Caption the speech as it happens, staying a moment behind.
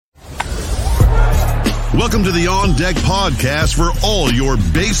Welcome to the On Deck podcast for all your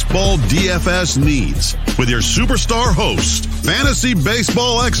baseball DFS needs with your superstar hosts, fantasy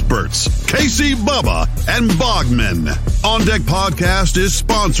baseball experts, Casey, Bubba, and Bogman. On Deck podcast is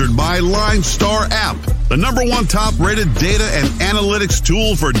sponsored by Line Star app, the #1 top-rated data and analytics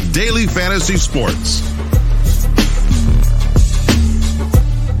tool for daily fantasy sports.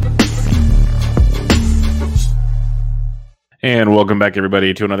 And welcome back,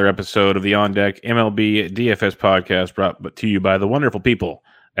 everybody, to another episode of the On Deck MLB DFS podcast brought to you by the wonderful people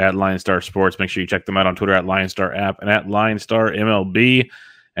at Line Star Sports. Make sure you check them out on Twitter at Line Star app and at Line Star MLB,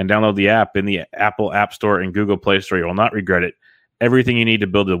 and download the app in the Apple App Store and Google Play Store. You will not regret it. Everything you need to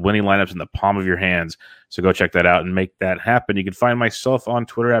build the winning lineups in the palm of your hands. So go check that out and make that happen. You can find myself on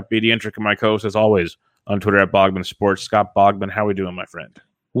Twitter at BDentric and my co-host, as always, on Twitter at Bogman Sports. Scott Bogman, how are we doing, my friend?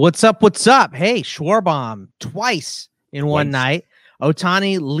 What's up? What's up? Hey, Schwarbaum twice in one night.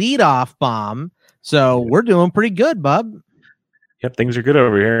 Ohtani leadoff bomb. So we're doing pretty good, bub. Yep, things are good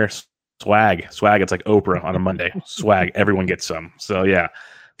over here. Swag. It's like Oprah on a Monday. Swag. Everyone gets some. So yeah,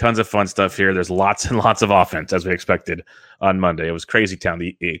 tons of fun stuff here. There's lots and lots of offense, as we expected on Monday. It was crazy town.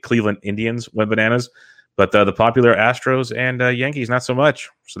 The Cleveland Indians went bananas, but the popular Astros and Yankees not so much.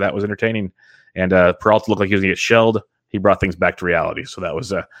 So that was entertaining. And Peralta looked like he was going to get shelled. He brought things back to reality. So that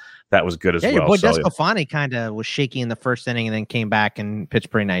was good as well. Your boy Descalfani kind of was shaky in the first inning and then came back and pitched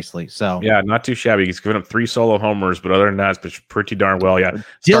pretty nicely. So yeah, not too shabby. He's given up 3 solo homers, but other than that, it's pitched pretty darn well. Yeah,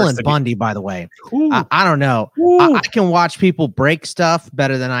 Dylan Bundy, by the way, I don't know. I can watch people break stuff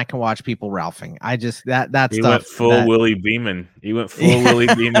better than I can watch people ralphing. I just that he stuff. Went full Willie Beeman. He went full Willie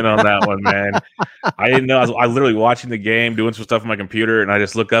Beeman on that one, man. I didn't know. I was literally watching the game, doing some stuff on my computer, and I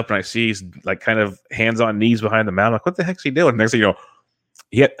just look up and I see he's like kind of hands on knees behind the mound. I'm like, what the heck's he doing? Next thing you know,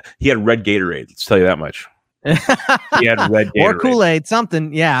 he had red Gatorade. Let's tell you that much. He had red Gatorade. Or Kool-Aid,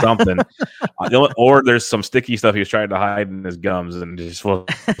 something. Yeah. Something. Or there's some sticky stuff he was trying to hide in his gums, and it just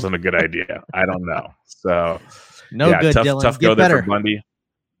wasn't a good idea. I don't know. So, good, Dylan. Tough go there for Bundy.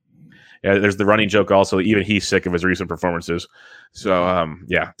 Yeah, there's the running joke also. Even he's sick of his recent performances. So,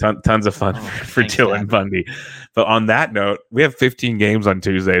 tons of fun for Dylan Bundy. But on that note, we have 15 games on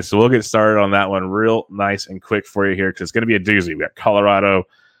Tuesday, so we'll get started on that one real nice and quick for you here because it's going to be a doozy. We got Colorado.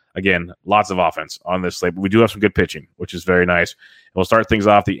 Again, lots of offense on this slate, but we do have some good pitching, which is very nice. And we'll start things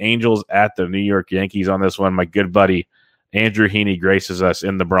off. The Angels at the New York Yankees on this one. My good buddy Andrew Heaney graces us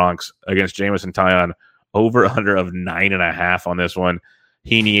in the Bronx against Jameson Taillon. Over/under of 9.5 on this one.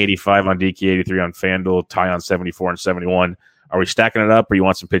 Heaney 85 on DK, 83 on FanDuel, Taillon 74 and 71. Are we stacking it up, or you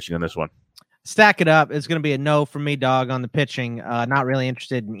want some pitching in this one? Stack it up. It's going to be a no for me, dog, on the pitching. Not really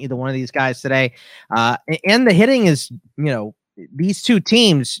interested in either one of these guys today. And the hitting is, these two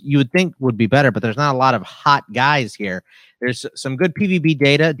teams you would think would be better, but there's not a lot of hot guys here. There's some good PVB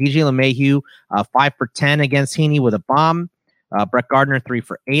data. DJ LeMahieu, 5 for 10 against Heaney with a bomb. Brett Gardner, 3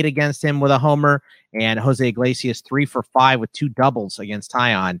 for 8 against him with a homer. And Jose Iglesias, 3 for 5 with 2 doubles against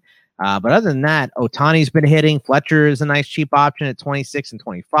Taillon. But other than that, Ohtani's been hitting. Fletcher is a nice cheap option at 26 and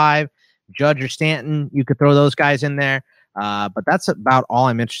 25. Judge or Stanton, you could throw those guys in there. But that's about all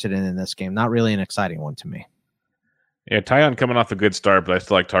I'm interested in this game. Not really an exciting one to me. Yeah, Taillon coming off a good start, but I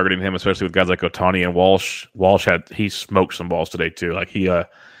still like targeting him, especially with guys like Ohtani and Walsh. He smoked some balls today too. Like he had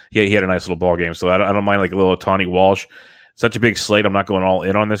a nice little ball game. So I don't mind like a little Ohtani Walsh. Such a big slate. I'm not going all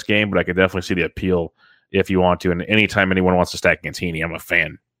in on this game, but I could definitely see the appeal if you want to. And anytime anyone wants to stack against Heaney, I'm a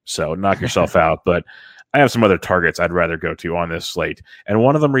fan. So knock yourself out. But I have some other targets I'd rather go to on this slate. And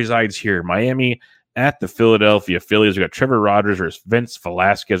one of them resides here. Miami at the Philadelphia Phillies. We got Trevor Rogers versus Vince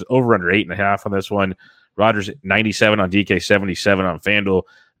Velasquez. Over/under 8.5 on this one. Rogers 97 on DK, 77 on FanDuel.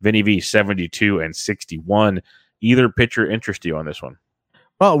 Vinny V 72 and 61. Either pitcher interest you on this one?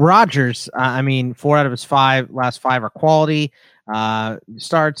 Well, Rogers, 4 out of his last 5 are quality.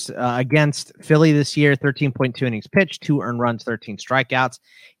 Starts against Philly this year, 13.2 innings pitched, 2 earned runs, 13 strikeouts.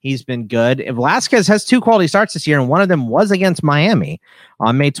 He's been good. Velasquez has 2 quality starts this year, and one of them was against Miami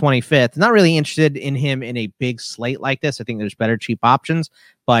on May 25th. Not really interested in him in a big slate like this. I think there's better cheap options,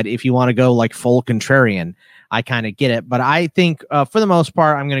 but if you want to go like full contrarian, I kind of get it. But I think for the most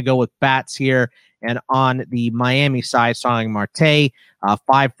part, I'm going to go with bats here. And on the Miami side, Starling Marte,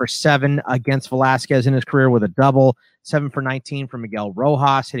 5 for 7 against Velasquez in his career with a double, 7 for 19 for Miguel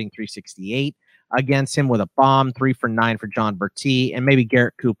Rojas, hitting 368 against him with a bomb, 3 for 9 for John Berti, and maybe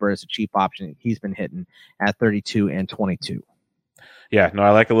Garrett Cooper as a cheap option. He's been hitting at 32 and 22. Yeah, no,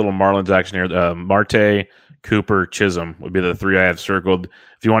 I like a little Marlins action here. Marte, Cooper, Chisholm would be the 3 I have circled.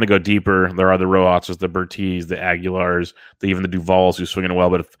 If you want to go deeper, there are the Rojas, the Bertis, the Aguilars, even the Duvals who's swinging well.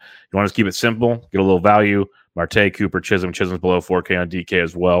 But if you want to keep it simple, get a little value, Marte, Cooper, Chisholm. Chisholm's below 4K on DK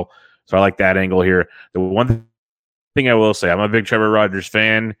as well. So I like that angle here. The one thing I will say, I'm a big Trevor Rogers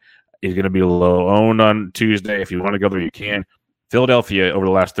fan. He's going to be low owned on Tuesday. If you want to go there, you can. Philadelphia over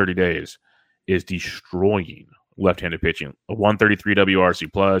the last 30 days is destroying left-handed pitching. A 133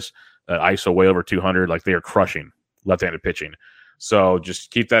 WRC plus, ISO way over 200. Like, they are crushing left-handed pitching. So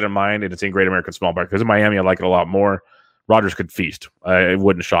just keep that in mind. And it's in Great American Small Park. Because in Miami, I like it a lot more. Rogers could feast. It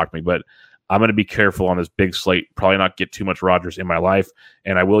wouldn't shock me. But I'm going to be careful on this big slate. Probably not get too much Rogers in my life.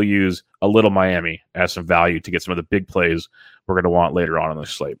 And I will use a little Miami as some value to get some of the big plays we're going to want later on in this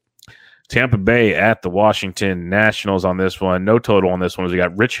slate. Tampa Bay at the Washington Nationals on this one. No total on this one. We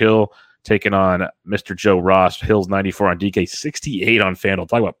got Rich Hill taking on Mr. Joe Ross. Hill's 94 on DK, 68 on FanDuel.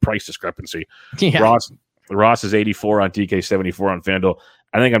 Talk about price discrepancy. Yeah. Ross is 84 on DK, 74 on FanDuel.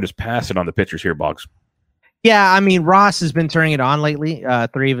 I think I'm just passing on the pitchers here, Boggs. Yeah, I mean, Ross has been turning it on lately.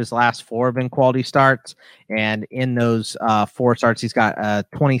 3 of his last 4 have been quality starts. And in those 4 starts, he's got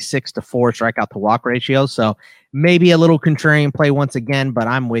 26-4 strikeout to walk ratio. So maybe a little contrarian play once again, but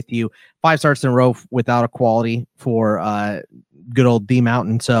I'm with you. 5 starts in a row without a quality for good old D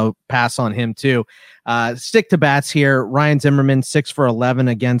Mountain. So pass on him too. Stick to bats here. Ryan Zimmerman, 6 for 11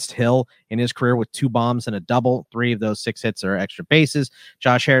 against Hill in his career with 2 bombs and a double. 3 of those 6 hits are extra bases.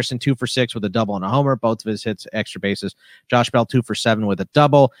 Josh Harrison, 2 for 6 with a double and a homer. Both of his hits extra bases. Josh Bell, 2 for 7 with a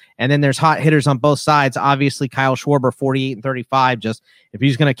double. And then there's hot hitters on both sides. Obviously, Kyle Schwarber, 48 and 35. Just if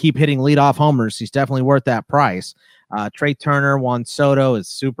he's going to keep hitting leadoff homers, he's definitely worth that price. Trey Turner, Juan Soto is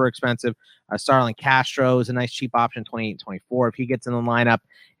super expensive. Starlin Castro is a nice cheap option, 28 and 24 if he gets in the lineup.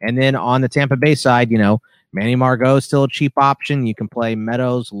 And then on the Tampa Bay side, Manny Margot is still a cheap option. You can play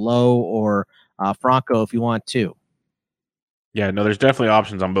Meadows, Lowe, or Franco if you want to. Yeah, no, there's definitely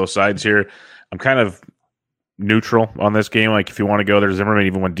options on both sides here. I'm kind of neutral on this game. Like, if you want to go there, Zimmerman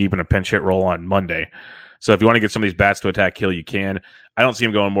even went deep in a pinch hit roll on Monday. So if you want to get some of these bats to attack Hill, you can. I don't see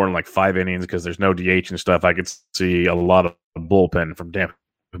him going more than like 5 innings because there's no DH and stuff. I could see a lot of bullpen from Tampa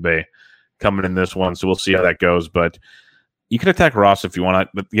Bay coming in this one. So we'll see how that goes. But you can attack Ross if you want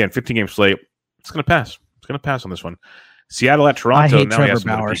to. But again, 15-game slate, it's going to pass. It's going to pass on this one. Seattle at Toronto. I hate Trevor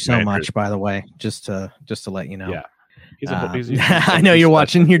Bauer so much, by the way, just to let you know. Yeah. I know you're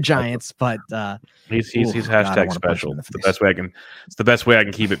watching your Giants, but he's hashtag special. It's the best way I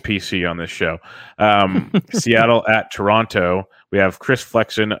can keep it PC on this show. Seattle at Toronto. We have Chris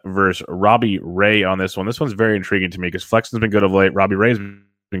Flexen versus Robbie Ray on this one. This one's very intriguing to me because Flexen's been good of late. Robbie Ray's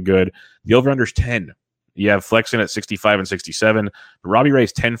been good. The over-under's 10. You have Flexen at 65 and 67. Robbie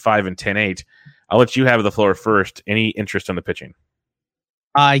Ray's 10-5 and 10-8. I'll let you have the floor first. Any interest in the pitching?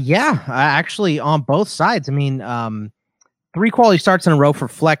 Yeah, actually on both sides. I mean, 3 quality starts in a row for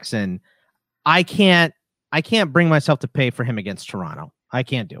Flexen. I can't bring myself to pay for him against Toronto. I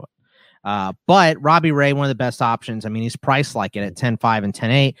can't do it. But Robbie Ray, one of the best options. I mean, he's priced like it at 10-5 and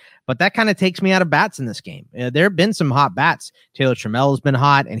 10-8, but that kind of takes me out of bats in this game. There have been some hot bats. Taylor Trammell has been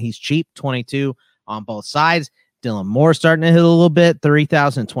hot and he's cheap, 22 on both sides. Dylan Moore starting to hit a little bit,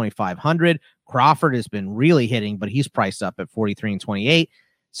 3,000 and 2,500. Crawford has been really hitting, but he's priced up at 43 and 28.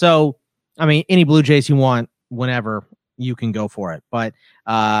 So, I mean, any Blue Jays you want, whenever, you can go for it. But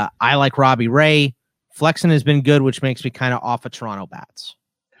I like Robbie Ray. Flexen has been good, which makes me kind of off of Toronto bats.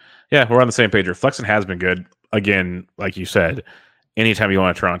 Yeah, we're on the same page here. Flexen has been good. Again, like you said, anytime you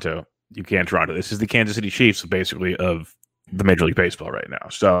want Toronto, you can Toronto. This is the Kansas City Chiefs, basically, of the Major League Baseball right now.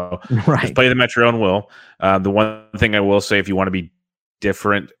 So just play them at your own will. The one thing I will say, if you want to be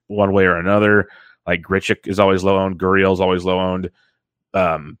different one way or another, like Grichuk is always low owned, Gurriel is always low owned,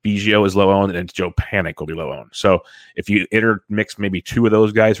 Biggio is low owned, and Joe Panic will be low owned. So if you intermix maybe 2 of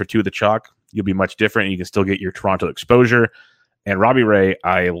those guys for 2 of the chalk, you'll be much different. And you can still get your Toronto exposure. And Robbie Ray,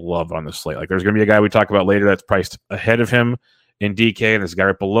 I love on this slate. Like, there's going to be a guy we talk about later that's priced ahead of him in DK, and there's a guy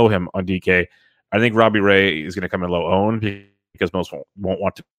right below him on DK. I think Robbie Ray is going to come in low owned because most won't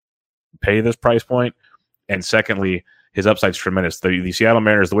want to pay this price point. And secondly, his upside's tremendous. The Seattle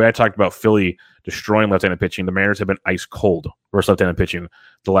Mariners, the way I talked about Philly destroying left-handed pitching, the Mariners have been ice cold versus left-handed pitching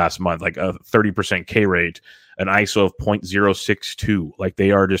the last month, like a 30% K rate, an ISO of 0.062. Like,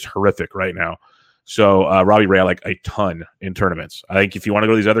 they are just horrific right now. So Robbie Ray, I like a ton in tournaments. I think if you want to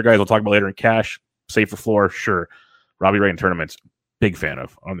go to these other guys, we'll talk about later in cash, safer floor, sure. Robbie Ray in tournaments, big fan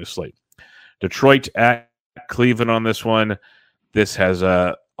of on this slate. Detroit at Cleveland on this one. This has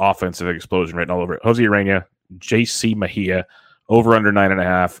a offensive explosion written all over it. Jose Urena, JC Mejia, over under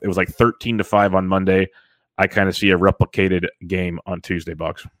 9.5. It was like 13-5 on Monday. I kind of see a replicated game on Tuesday,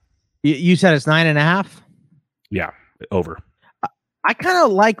 Bucks. You said it's 9.5? Yeah, over. I kind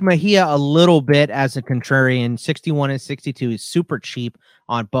of like Mejia a little bit as a contrarian. 61 and 62 is super cheap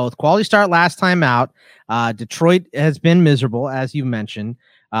on both. Quality start last time out. Detroit has been miserable, as you mentioned.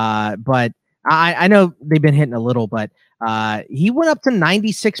 But I know they've been hitting a little, but he went up to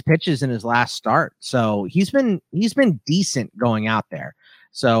 96 pitches in his last start, so he's been decent going out there.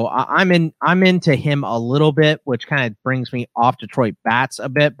 So I'm into him a little bit, which kind of brings me off Detroit bats a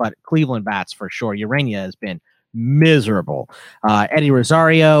bit, but Cleveland bats for sure. Urania has been miserable. Eddie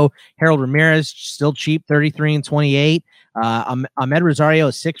Rosario, Harold Ramirez, still cheap, 33 and 28. Ahmed Rosario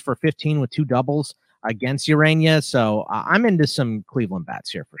is 6 for 15 with 2 doubles against Urania. So I'm into some Cleveland bats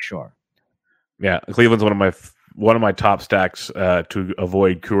here for sure. Yeah, Cleveland's one of my top stacks to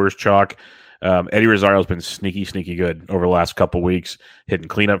avoid Coors chalk. Eddie Rosario's been sneaky good over the last couple weeks, hitting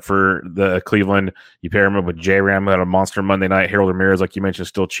cleanup for the Cleveland. You pair him up with J-Ram at a monster Monday night. Harold Ramirez, like you mentioned,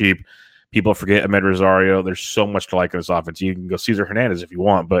 still cheap. People forget Ahmed Rosario. There's so much to like in this offense. You can go Cesar Hernandez if you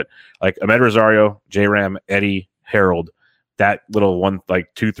want, but like Ahmed Rosario, J-Ram, Eddie, Harold, that little one,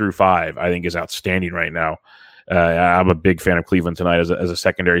 like 2 through 5, I think is outstanding right now. I'm a big fan of Cleveland tonight as a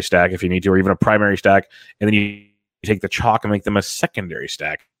secondary stack if you need to, or even a primary stack, and then you take the chalk and make them a secondary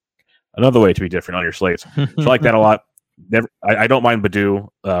stack. Another way to be different on your slates. So I like that a lot. I don't mind Baddoo,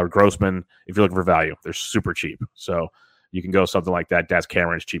 Grossman if you're looking for value. They're super cheap. So you can go something like that. Daz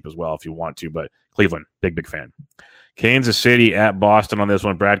Cameron's cheap as well if you want to, but Cleveland, big fan. Kansas City at Boston on this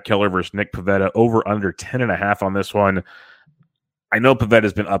one. Brad Keller versus Nick Pivetta, over under 10.5 on this one. I know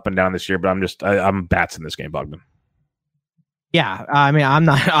Pavetta's been up and down this year, but I'm bats in this game, Bogman. Yeah, I mean, I'm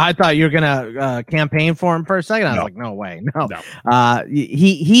not. I thought you were gonna campaign for him for a second. I was like, no way, no.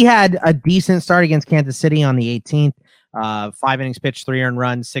 He had a decent start against Kansas City on the 18th. 5 innings pitched, 3 earned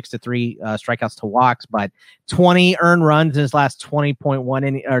runs, 6-3 strikeouts to walks, but 20 earned runs in his last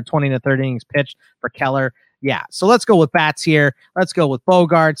 20.1 or 20 to 30 innings pitched for Keller. Yeah, so let's go with bats here. Let's go with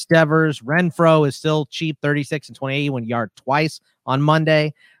Bogarts, Devers. Renfroe is still cheap, 36 and 28. He went yard twice on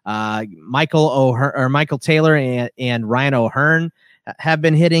Monday. Michael Taylor and Ryan O'Hearn have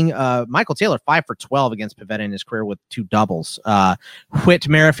been hitting. Michael Taylor 5 for 12 against Pivetta in his career with 2 doubles. Whit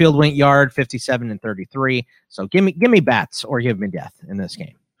Merrifield went yard, 57 and 33. So give me bats or give me death in this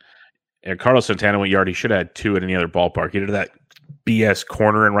game. Yeah, Carlos Santana went yard. He should have had 2 at any other ballpark. He did that BS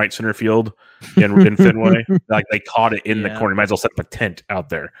corner in right center field in Fenway. Like they caught it in the corner. Might as well set up a tent out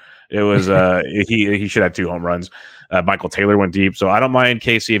there. It was he should have 2 home runs. Michael Taylor went deep, so I don't mind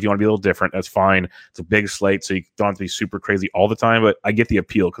KC if you want to be a little different. That's fine. It's a big slate, so you don't have to be super crazy all the time. But I get the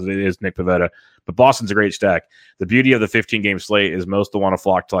appeal because it is Nick Pivetta. But Boston's a great stack. The beauty of the 15-game slate is most will want to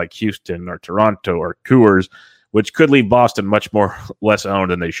flock to like Houston or Toronto or Coors, which could leave Boston much more less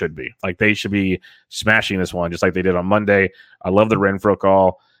owned than they should be. Like they should be smashing this one just like they did on Monday. I love the Renfroe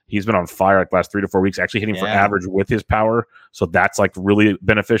call. He's been on fire like the last 3 to 4 weeks, actually hitting for average with his power. So that's like really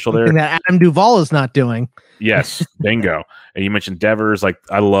beneficial there. And that Adam Duvall is not doing. Yes, bingo. And you mentioned Devers. Like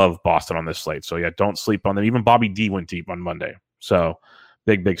I love Boston on this slate. So yeah, don't sleep on them. Even Bobby D went deep on Monday. So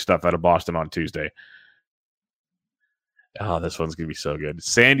big stuff out of Boston on Tuesday. Oh, this one's going to be so good.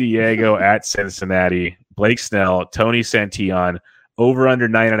 San Diego at Cincinnati. Blake Snell, Tony Santillan, over under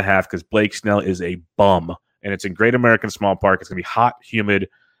 9.5 because Blake Snell is a bum. And it's in Great American Small Park. It's going to be hot, humid.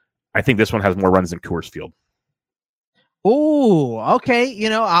 I think this one has more runs than Coors Field. Oh, okay. You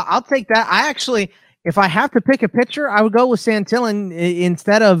know, I'll take that. I actually, if I have to pick a pitcher, I would go with Santillan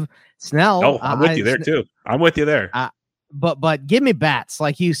instead of Snell. Oh, I'm with you there too. I'm with you there. But give me bats,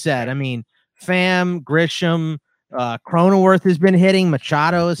 like you said. I mean, Pham, Grisham, Cronenworth has been hitting.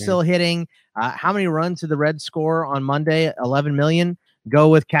 Machado is still hitting. How many runs did the Reds score on Monday? 11 million. Go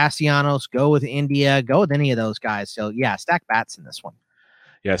with Castellanos. Go with India. Go with any of those guys. So, yeah, stack bats in this one.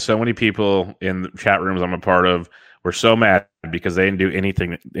 Yeah, so many people in the chat rooms I'm a part of were so mad because they didn't do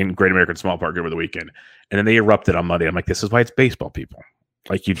anything in Great American Small Park over the weekend. And then they erupted on Monday. I'm like, this is why it's baseball, people.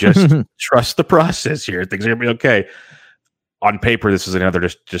 Like, you just trust the process here. Things are going to be okay. On paper, this is another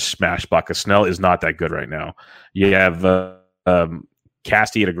just smash bucket. Snell is not that good right now. You have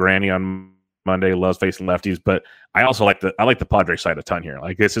Casty at a granny on Monday, loves facing lefties, but I also like the Padres side a ton here.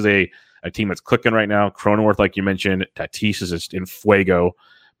 Like this is a team that's clicking right now. Cronenworth, like you mentioned, Tatis is just in fuego,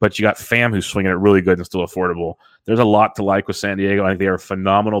 but you got Pham who's swinging it really good and still affordable. There's a lot to like with San Diego. I think they are a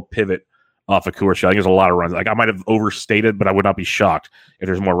phenomenal pivot off of Coors. I think there's a lot of runs. Like I might have overstated, but I would not be shocked if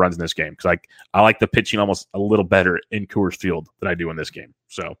there's more runs in this game because I like the pitching almost a little better in Coors Field than I do in this game.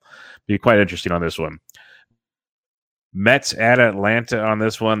 So be quite interesting on this one. Mets at Atlanta on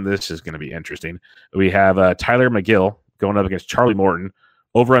this one. This is going to be interesting. We have Tyler McGill going up against Charlie Morton.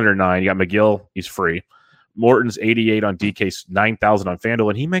 Over under 9. You got McGill. He's free. Morton's 88 on DK, 9,000 on FanDuel,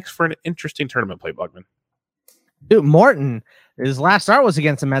 and he makes for an interesting tournament play, Bugman. Dude, Morton, his last start was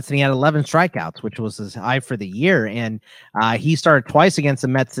against the Mets, and he had 11 strikeouts, which was his high for the year. And he started twice against the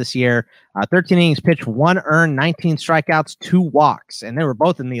Mets this year. 13 innings pitched, 1 earned, 19 strikeouts, 2 walks, and they were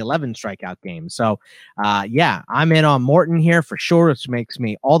both in the 11 strikeout game. So, yeah, I'm in on Morton here for sure, which makes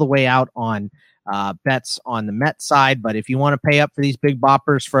me all the way out on bets on the Mets side. But if you want to pay up for these big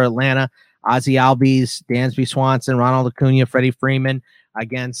boppers for Atlanta, Ozzie Albies, Dansby Swanson, Ronald Acuna, Freddie Freeman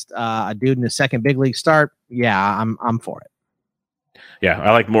against a dude in the second big league start, yeah, I'm for it. Yeah,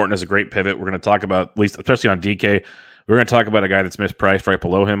 I like Morton as a great pivot. We're going to talk about, at least especially on DK, we're going to talk about a guy that's mispriced right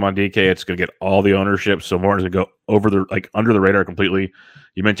below him on DK. It's going to get all the ownership, so Morton's going to go under the radar completely.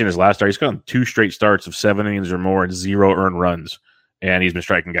 You mentioned his last start. He's gotten 2 straight starts of 7 innings or more and 0 earned runs, and he's been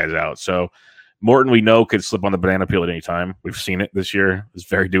striking guys out. So Morton, we know, could slip on the banana peel at any time. We've seen it this year. It's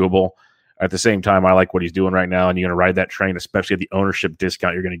very doable. At the same time, I like what he's doing right now, and you're going to ride that train, especially at the ownership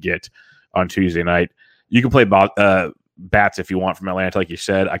discount you're going to get on Tuesday night. You can play bats if you want from Atlanta, like you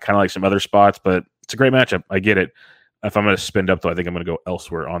said. I kind of like some other spots, but it's a great matchup. I get it. If I'm going to spend up, though, I think I'm going to go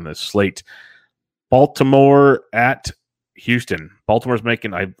elsewhere on this slate. Baltimore at Houston. Baltimore's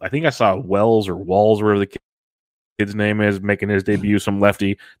making, I think I saw Wells or Walls, wherever the kid's name is, making his debut, some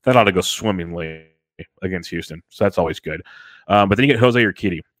lefty. That ought to go swimmingly against Houston, so that's always good. But then you get Jose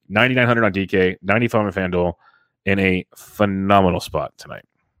Urquidy. 9,900 on DK, 95 on FanDuel, in a phenomenal spot tonight.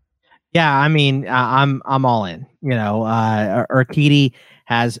 Yeah, I mean, I'm all in. You know, Urquidy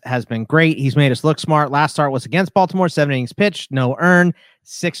has been great. He's made us look smart. Last start was against Baltimore, 7 innings pitched, no earned,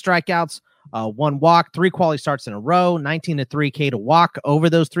 6 strikeouts, 1 walk, 3 quality starts in a row, 19-3 K to walk over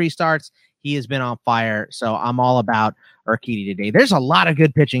those 3 starts. He has been on fire, so I'm all about Urquidy today. There's a lot of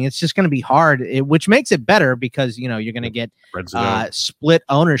good pitching. It's just going to be hard, which makes it better because, you know, you're going to get split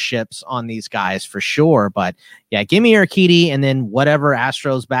ownerships on these guys for sure. But, yeah, give me Urquidy and then whatever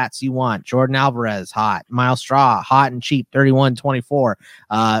Astros bats you want. Jordan Alvarez, hot. Miles Straw, hot and cheap, 31-24.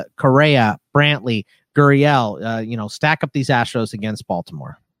 Correa, Brantley, Gurriel, stack up these Astros against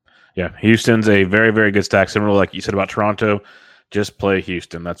Baltimore. Yeah, Houston's a very, very good stack. Similar like you said about Toronto. Just play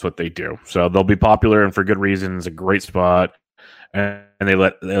Houston. That's what they do. So they'll be popular and for good reasons. A great spot, and they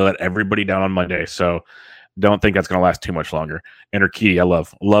let everybody down on Monday. So don't think that's going to last too much longer. And Urquidy, I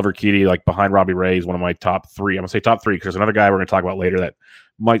love Urquidy. Like behind Robbie Ray is one of my top 3. I'm gonna say top 3 because there's another guy we're going to talk about later that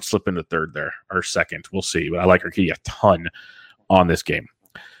might slip into third there or second. We'll see. But I like Urquidy a ton on this game.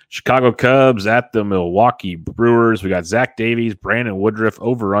 Chicago Cubs at the Milwaukee Brewers. We got Zach Davies, Brandon Woodruff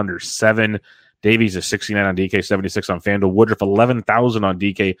over under 7. Davies is 69 on DK, 76 on FanDuel. Woodruff 11,000 on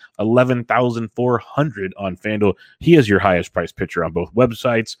DK, 11,400 on FanDuel. He is your highest priced pitcher on both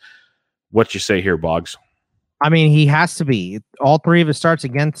websites. What you say here, Boggs? I mean, he has to be. All 3 of his starts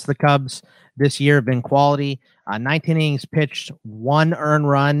against the Cubs this year have been quality. 19 innings pitched, 1 earned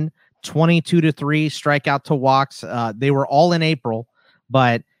run, 22-3 strikeout to walks. They were all in April,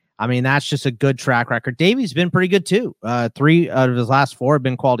 but I mean, that's just a good track record. Davies been pretty good too. 3 out of his last 4 have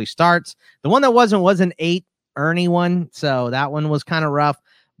been quality starts. The one that was an 8 Ernie one, so that one was kind of rough.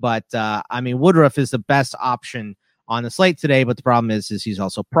 But I mean, Woodruff is the best option on the slate today. But the problem is he's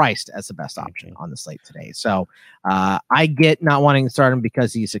also priced as the best option on the slate today. So I get not wanting to start him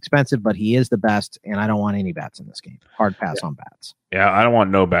because he's expensive, but he is the best, and I don't want any bats in this game. Hard pass on bats. Yeah, I don't want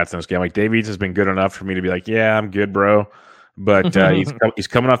no bats in this game. Like Davies has been good enough for me to be like, yeah, I'm good, bro. But he's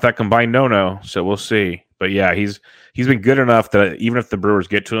coming off that combined no, so we'll see. But yeah, he's been good enough that even if the Brewers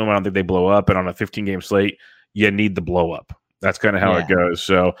get to him, I don't think they blow up. And on a 15-game slate, you need the blow up. That's kind of how it goes.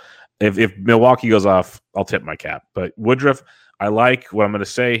 So if Milwaukee goes off, I'll tip my cap. But Woodruff, I like. What I'm going to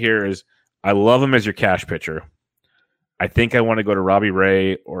say here is I love him as your cash pitcher. I think I want to go to Robbie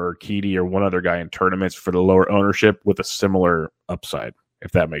Ray or Urquidy or one other guy in tournaments for the lower ownership with a similar upside,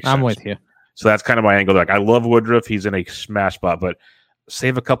 if that makes sense. I'm with you. So that's kind of my angle. Like I love Woodruff. He's in a smash spot, but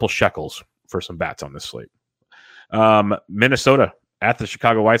save a couple shekels for some bats on this slate. Minnesota at the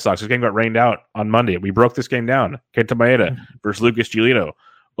Chicago White Sox. This game got rained out on Monday. We broke this game down. Kenta Maeda versus Lucas Giolito.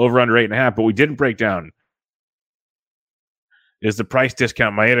 Over under 8.5. But we didn't break down is the price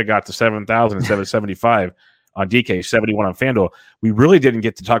discount. Maeda got to 7,000 instead of 75 on DK, 71 on FanDuel. We really didn't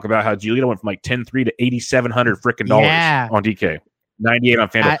get to talk about how Giolito went from like 10-3 to 8,700 freaking dollars on DK. 98 on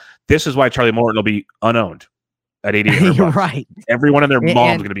FanDuel. This is why Charlie Morton will be unowned at 88. Right. Everyone and their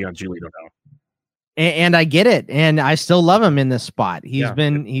mom's going to be on Giolito now. And I get it, and I still love him in this spot. He's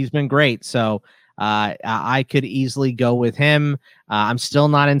been great. So I could easily go with him. I'm still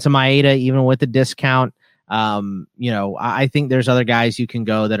not into Maeda, even with the discount. I think there's other guys you can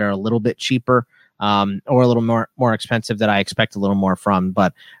go that are a little bit cheaper, or a little more expensive that I expect a little more from.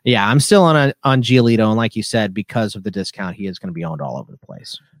 But yeah, I'm still on Giolito, and like you said, because of the discount, he is going to be owned all over the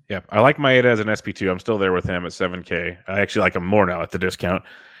place. Yeah, I like Maeda as an SP2. I'm still there with him at 7K. I actually like him more now at the discount.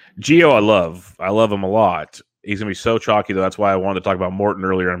 Gio, I love him a lot. He's going to be so chalky, though. That's why I wanted to talk about Morton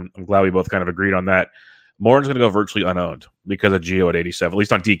earlier. I'm glad we both kind of agreed on that. Morton's going to go virtually unowned because of Gio at 87, at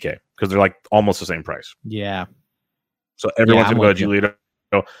least on DK, because they're like almost the same price. Yeah. So everyone's going to go to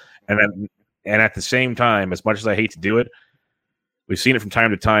Giolito. And at the same time, as much as I hate to do it, we've seen it from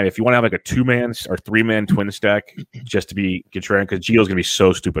time to time. If you want to have like a 2-man or 3-man twin stack just to be contrarian, because Gio's going to be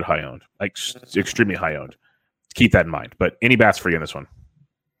so stupid high owned, like extremely high owned. Keep that in mind. But any bats for you in this one?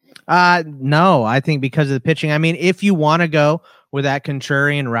 No, I think because of the pitching. I mean, if you want to go with that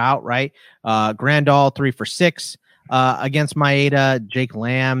contrarian route, right? Grandal 3 for 6 against Maeda. Jake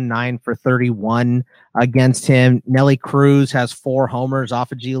Lamb 9 for 31 against him. Nelly Cruz has 4 homers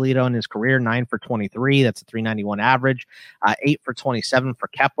off of Giolito in his career, 9 for 23. That's a 391 average. 8 for 27 for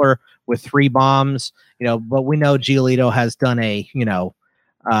Kepler with 3 bombs. But we know Giolito has done a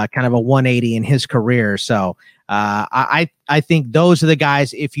kind of a 180 in his career. So I think those are the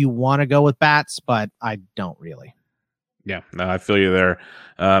guys if you want to go with bats, but I don't really. Yeah, no, I feel you there.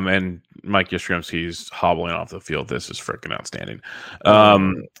 And Mike Yastrzemski's hobbling off the field. This is freaking outstanding.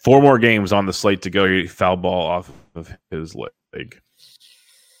 4 more games on the slate to go. He foul ball off of his leg.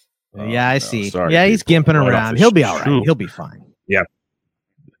 Yeah, I see. Sorry, yeah, he's gimping around. He'll be all right. He'll be fine. Yeah.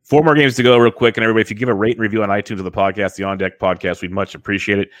 4 more games to go real quick. And everybody, if you give a rate and review on iTunes of the podcast, the On Deck podcast, we'd much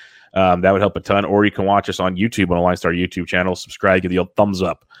appreciate it. That would help a ton. Or you can watch us on YouTube on the Line Star YouTube channel. Subscribe, give the old thumbs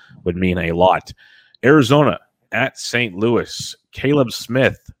up. Would mean a lot. Arizona at St. Louis. Caleb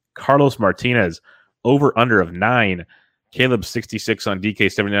Smith, Carlos Martinez, over under of 9. Caleb 66 on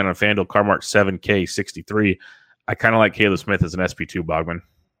DK, 79 on FanDuel. Carmark 7K 63. I kind of like Caleb Smith as an SP2, Bogman.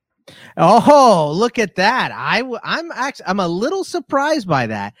 Oh, look at that. I'm a little surprised by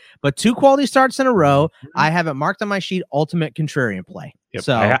that, but 2 quality starts in a row. I have it marked on my sheet, ultimate contrarian play. Yep.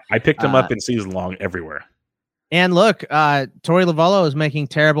 So I picked him up in season long everywhere. And look, Torey Lovullo is making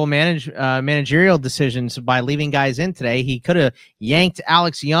terrible managerial decisions by leaving guys in today. He could have yanked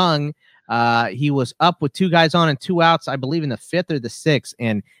Alex Young. He was up with 2 guys on and 2 outs, I believe in the 5th or the 6th,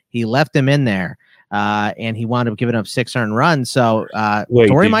 and he left him in there. And he wound up giving up 6 earned runs. So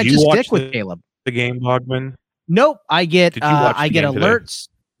Torey might just stick with Caleb. The game, Bogman? Nope. I get alerts.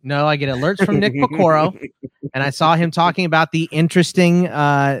 Today? No, I get alerts from Nick Picoro, and I saw him talking about the interesting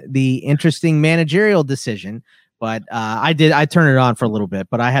managerial decision. But I turned it on for a little bit,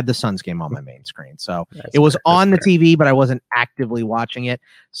 but I had the Suns game on my main screen. So it was on the TV, but I wasn't actively watching it.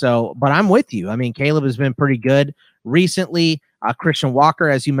 So, but I'm with you. I mean, Caleb has been pretty good recently. Christian Walker,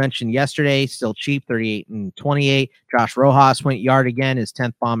 as you mentioned yesterday, still cheap, 38 and 28. Josh Rojas went yard again, his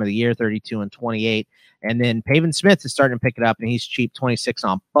 10th bomb of the year, 32 and 28. And then Pavin Smith is starting to pick it up, and he's cheap, 26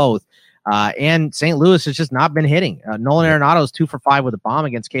 on both. And St. Louis has just not been hitting. Nolan Arenado is 2 for 5 with a bomb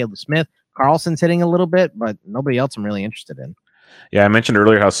against Caleb Smith. Carlson's hitting a little bit, but nobody else I'm really interested in. Yeah, I mentioned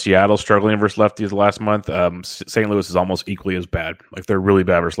earlier how Seattle's struggling versus lefties last month. St. Louis is almost equally as bad. Like, they're really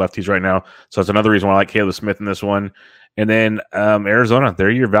bad versus lefties right now. So that's another reason why I like Caleb Smith in this one. And then Arizona,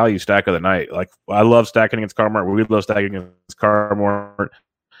 they're your value stack of the night. Like, I love stacking against Carmart. We love stacking against Carmart.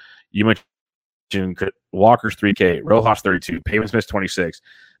 You mentioned Walker's 3K, Rojas 32, Pavin Smith 26.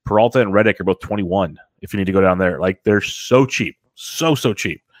 Peralta and Reddick are both 21 if you need to go down there. Like, they're so cheap. So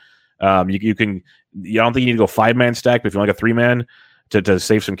cheap. You don't think you need to go 5-man stack, but if you want like a 3-man to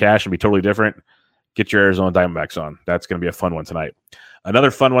save some cash and be totally different, get your Arizona Diamondbacks on. That's going to be a fun one tonight. Another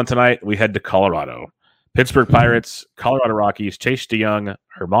fun one tonight, we head to Colorado. Pittsburgh Pirates, Colorado Rockies, Chase DeYoung,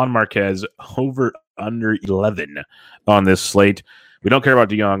 German Marquez, over under 11 on this slate. We don't care about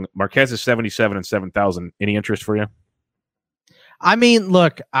DeYoung. Marquez is 77 and 7,000. Any interest for you? I mean,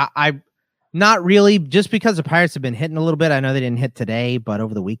 look, I not really, just because the Pirates have been hitting a little bit. I know they didn't hit today, but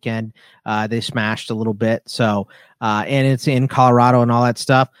over the weekend, they smashed a little bit. So, and it's in Colorado and all that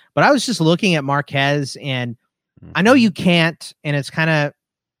stuff. But I was just looking at Marquez, and I know you can't, and it's kind of,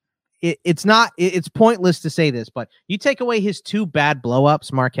 it's pointless to say this, but you take away his 2 bad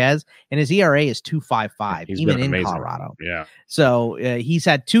blowups, Marquez, and his ERA is 2.55, even in amazing. Colorado. Yeah. So he's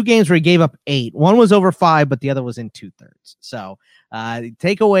had 2 games where he gave up 8. One was over 5, but the other was in 2/3. So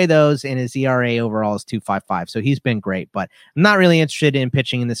take away those, and his ERA overall is 2.55. So he's been great, but I'm not really interested in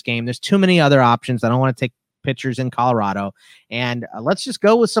pitching in this game. There's too many other options. I don't want to take pitchers in Colorado, and let's just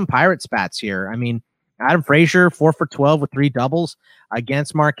go with some Pirate spats here. I mean, Adam Frazier, 4 for 12 with 3 doubles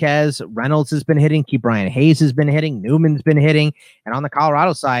against Marquez. Reynolds has been hitting. Ke'Bryan Hayes has been hitting. Newman's been hitting. And on the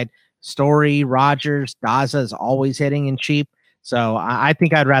Colorado side, Story, Rogers, Daza is always hitting and cheap. So I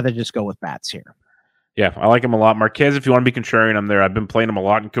think I'd rather just go with bats here. Yeah, I like him a lot. Marquez, if you want to be contrarian, I'm there. I've been playing him a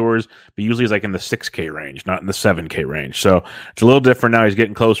lot in Coors, but usually he's like in the 6K range, not in the 7K range. So it's a little different now. He's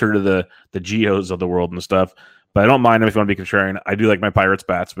getting closer to the Geos of the world and stuff. But I don't mind him if you want to be contrarian. I do like my Pirates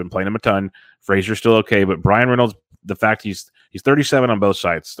bats. I've been playing him a ton. Frazier's still okay, but Brian Reynolds, the fact he's 37 on both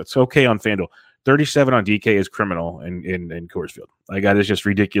sides, that's okay on FanDuel. 37 on DK is criminal in Coors Field. Like, that is just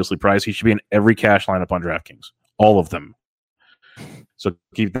ridiculously priced. He should be in every cash lineup on DraftKings, all of them. So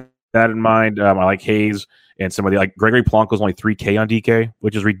keep that in mind. I like Hayes and somebody like Gregory Polanco is only 3K on DK,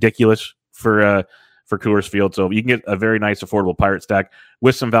 which is ridiculous for Coors Field. So you can get a very nice, affordable Pirate stack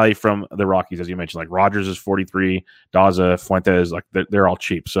with some value from the Rockies, as you mentioned. Like Rogers is 43, Daza, Fuentes, like they're all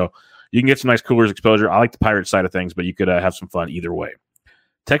cheap. So you can get some nice Coors exposure. I like the Pirate side of things, but you could have some fun either way.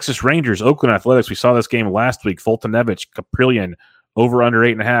 Texas Rangers, Oakland Athletics. We saw this game last week. Foltynewicz, Caprillion, over under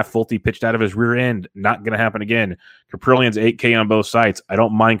 8.5. Fulte pitched out of his rear end. Not going to happen again. Caprillion's 8K on both sides. I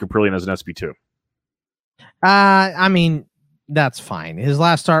don't mind Caprillion as an SP2. I mean, that's fine. His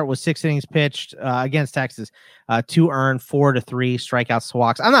last start was 6 innings pitched against Texas, 2 earned, 4-3 strikeouts to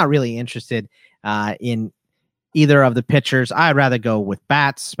walks. I'm not really interested in either of the pitchers. I'd rather go with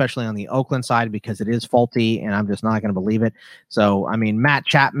bats, especially on the Oakland side, because it is Fulte, and I'm just not going to believe it. So, I mean, Matt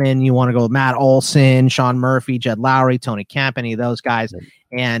Chapman, you want to go with Matt Olson, Sean Murphy, Jed Lowry, Tony Camp, any of those guys.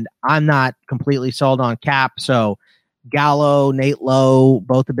 And I'm not completely sold on Cap. So Gallo, Nate Lowe,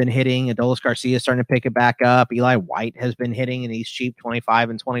 both have been hitting. Adolis Garcia is starting to pick it back up. Eli White has been hitting, and he's cheap,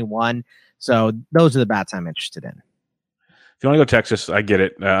 25 and 21. So those are the bats I'm interested in. If you want to go Texas, I get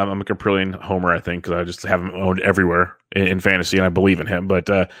it. I'm a Caprillion homer, I think, because I just have him owned everywhere in fantasy, and I believe in him. But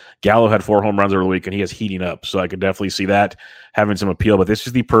Gallo had 4 home runs over the week, and he is heating up. So I could definitely see that having some appeal. But this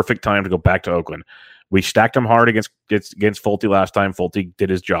is the perfect time to go back to Oakland. We stacked him hard against Fulte last time. Fulte did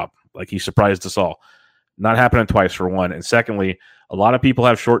his job. Like, he surprised us all. Not happening twice, for one. And secondly, a lot of people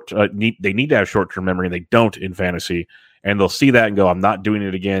have they need to have short-term memory, and they don't in fantasy. And they'll see that and go, I'm not doing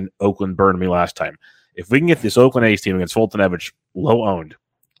it again. Oakland burned me last time. If we can get this Oakland A's team against Foltynewicz low owned,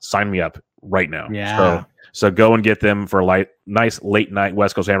 sign me up right now. Yeah. So go and get them for a nice late night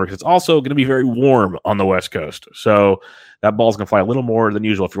West Coast hammer, because it's also going to be very warm on the West Coast. So that ball's going to fly a little more than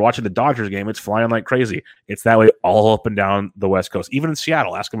usual. If you're watching the Dodgers game, it's flying like crazy. It's that way all up and down the West Coast, even in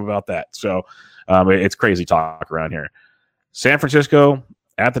Seattle. Ask them about that. So it's crazy talk around here. San Francisco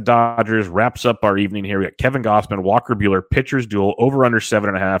at the Dodgers wraps up our evening here. We got Kevin Gausman, Walker Buehler, pitchers duel, over under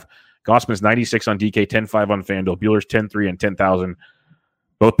 7.5. Gausman's 96 on DK, 10.5 on FanDuel. Buehler's 10.3 and 10,000.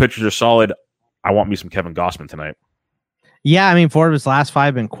 Both pitchers are solid. I want me some Kevin Gausman tonight. Yeah, I mean, 4 of his last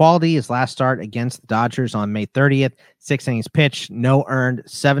 5 been quality. His last start against the Dodgers on May 30th, 6 innings pitched, no earned,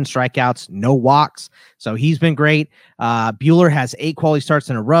 7 strikeouts, no walks. So he's been great. Buehler has 8 quality starts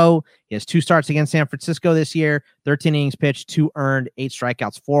in a row. He has 2 starts against San Francisco this year, 13 innings pitched, 2 earned, 8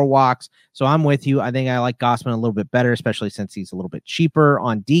 strikeouts, 4 walks. So I'm with you. I think I like Gausman a little bit better, especially since he's a little bit cheaper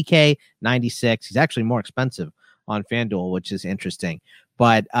on DK, 96. He's actually more expensive on FanDuel, which is interesting.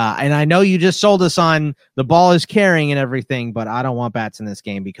 But and I know you just sold us on the ball is carrying and everything, but I don't want bats in this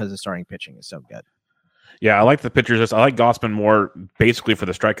game because the starting pitching is so good. Yeah, I like the pitchers. I like Gausman more basically for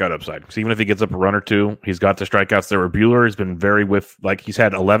the strikeout upside. Because even if he gets up a run or two, he's got the strikeouts there. Where Buehler has been very he's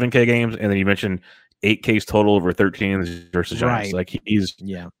had 11K games, and then you mentioned 8Ks total over 13 versus Giants. Right.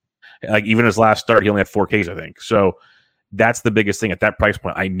 Like even his last start, he only had 4Ks, I think. So that's the biggest thing at that price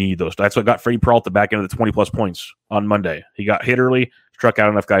point. I need those. That's what got Freddie Peralta back into the 20-plus points on Monday. He got hit early, struck out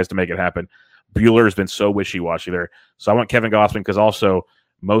enough guys to make it happen. Buehler has been so wishy-washy there. So I want Kevin Gausman because also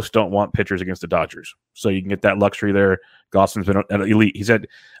most don't want pitchers against the Dodgers. So you can get that luxury there. Gausman's been an elite. He said,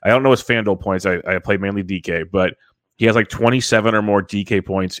 I don't know his FanDuel points. I play mainly DK, but he has like 27 or more DK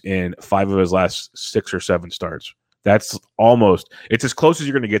points in 5 of his last 6 or 7 starts. It's as close as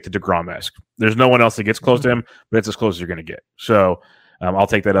you're going to get to DeGrom-esque. There's no one else that gets close to him, but it's as close as you're going to get. So I'll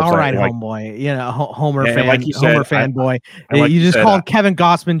take that upside. All right, homeboy. Homer fan, like you said, Homer fanboy. Like you just called Kevin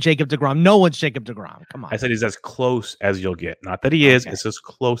Gausman Jacob DeGrom. No one's Jacob DeGrom. Come on. I said he's as close as you'll get. Not that he is. It's as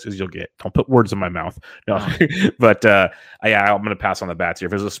close as you'll get. Don't put words in my mouth. No, but I'm going to pass on the bats here.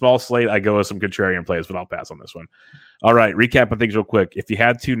 If there's a small slate, I go with some contrarian plays, but I'll pass on this one. All right, recapping things real quick. If you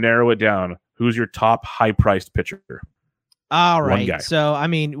had to narrow it down, who's your top high-priced pitcher? All right. So, I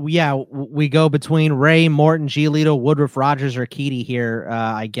mean, we go between Ray, Morton, Giolito, Woodruff, Rogers, or Keedy here,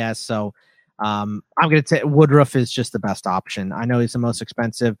 I guess. So I'm going to say Woodruff is just the best option. I know he's the most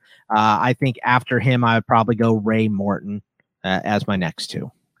expensive. I think after him, I would probably go Ray Morton as my next 2.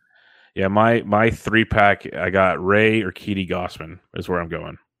 Yeah, my 3-pack, I got Ray or Keedy Gausman is where I'm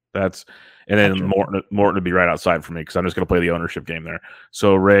going. And then Morton would be right outside for me because I'm just going to play the ownership game there.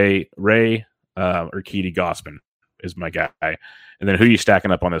 So Ray or Keedy Gausman is my guy. And then who are you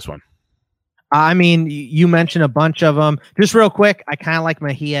stacking up on this one? I mean, you mentioned a bunch of them. Just real quick, I kind of like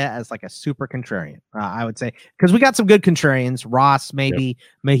Mejia as like a super contrarian, I would say, because we got some good contrarians. Ross, maybe,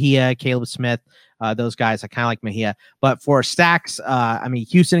 Mejia, Caleb Smith, those guys. I kind of like Mejia. But for stacks, I mean,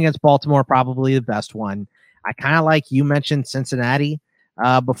 Houston against Baltimore, probably the best one. I kind of like, you mentioned Cincinnati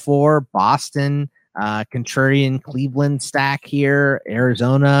before, Boston, contrarian, Cleveland stack here,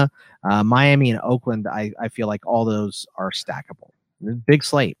 Arizona, Miami, and Oakland. I feel like all those are stackable. Big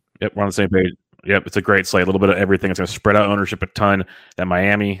slate. Yep, we're on the same page. Yep, it's a great slate. A little bit of everything. It's going to spread out ownership a ton. That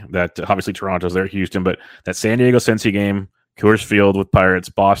Miami, that obviously Toronto's there, Houston, but that San Diego Cincy game, Coors Field with Pirates,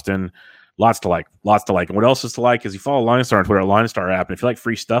 Boston, lots to like. And what else is to like is you follow Line Star on Twitter, Line Star app, and if you like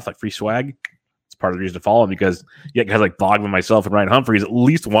free stuff, like free swag, it's part of the reason to follow him because you get guys like Bogman, myself, and Ryan Humphreys. At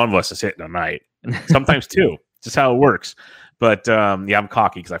least one of us is hitting a night. Sometimes two. It's just how it works. But yeah, I'm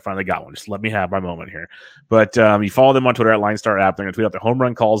cocky because I finally got one. Just let me have my moment here. But you follow them on Twitter at Line Star app. They're going to tweet out their home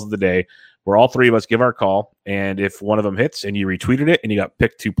run calls of the day, where all three of us give our call. And if one of them hits and you retweeted it and you got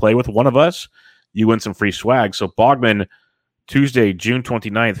picked to play with one of us, you win some free swag. So Bogman, Tuesday, June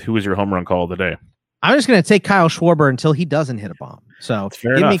 29th, who is your home run call of the day? I'm just going to take Kyle Schwarber until he doesn't hit a bomb. So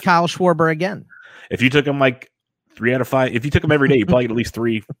give me Kyle Schwarber again. If you took him like 3 out of 5, if you took him every day, you probably get at least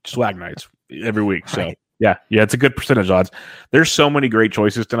 3 swag nights every week. So. Right. Yeah, it's a good percentage odds. There's so many great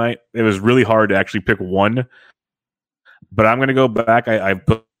choices tonight. It was really hard to actually pick one, but I'm going to go back. I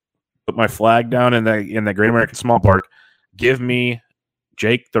put my flag down in the Great American Small Park. Give me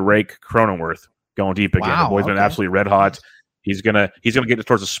Jake the Rake Cronenworth going deep again. Wow, the boy's been absolutely red hot. He's gonna get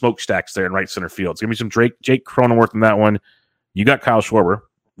towards the smokestacks there in right center field. So give me some Jake Cronenworth in that one. You got Kyle Schwarber.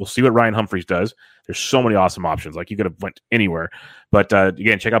 We'll see what Ryan Humphreys does. There's so many awesome options. Like you could have went anywhere. But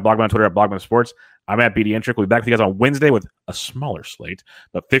again, check out Bogman on Twitter at Bogman Sports. I'm at BD Intric. We'll be back with you guys on Wednesday with a smaller slate,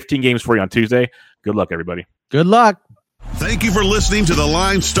 but 15 games for you on Tuesday. Good luck, everybody. Good luck. Thank you for listening to the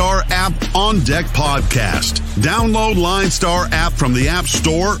Line Star app On Deck podcast. Download Line Star app from the App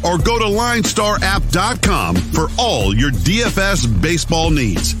Store or go to linestarapp.com for all your DFS baseball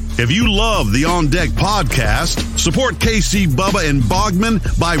needs. If you love the On Deck podcast, support KC, Bubba, and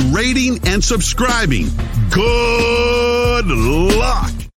Bogman by rating and subscribing. Good luck.